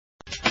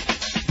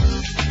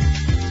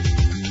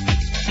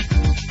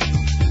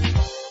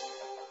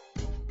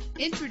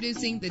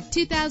Introducing the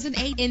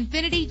 2008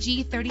 Infiniti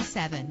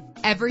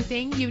G37.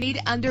 Everything you need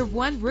under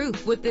one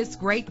roof with this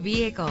great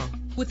vehicle.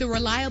 With a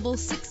reliable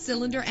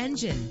 6-cylinder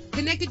engine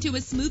connected to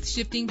a smooth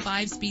shifting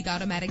 5-speed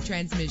automatic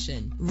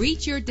transmission.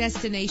 Reach your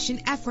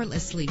destination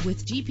effortlessly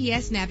with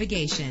GPS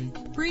navigation.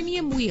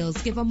 Premium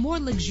wheels give a more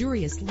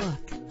luxurious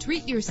look.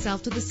 Treat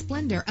yourself to the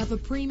splendor of a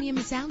premium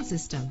sound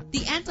system.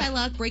 The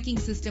anti-lock braking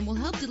system will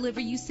help deliver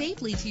you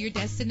safely to your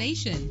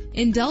destination.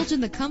 Indulge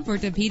in the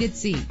comfort of heated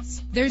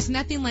seats. There's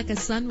nothing like a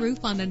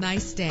sunroof on a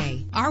nice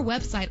day. Our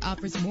website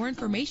offers more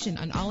information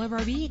on all of our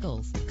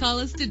vehicles. Call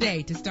us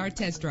today to start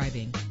test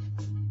driving.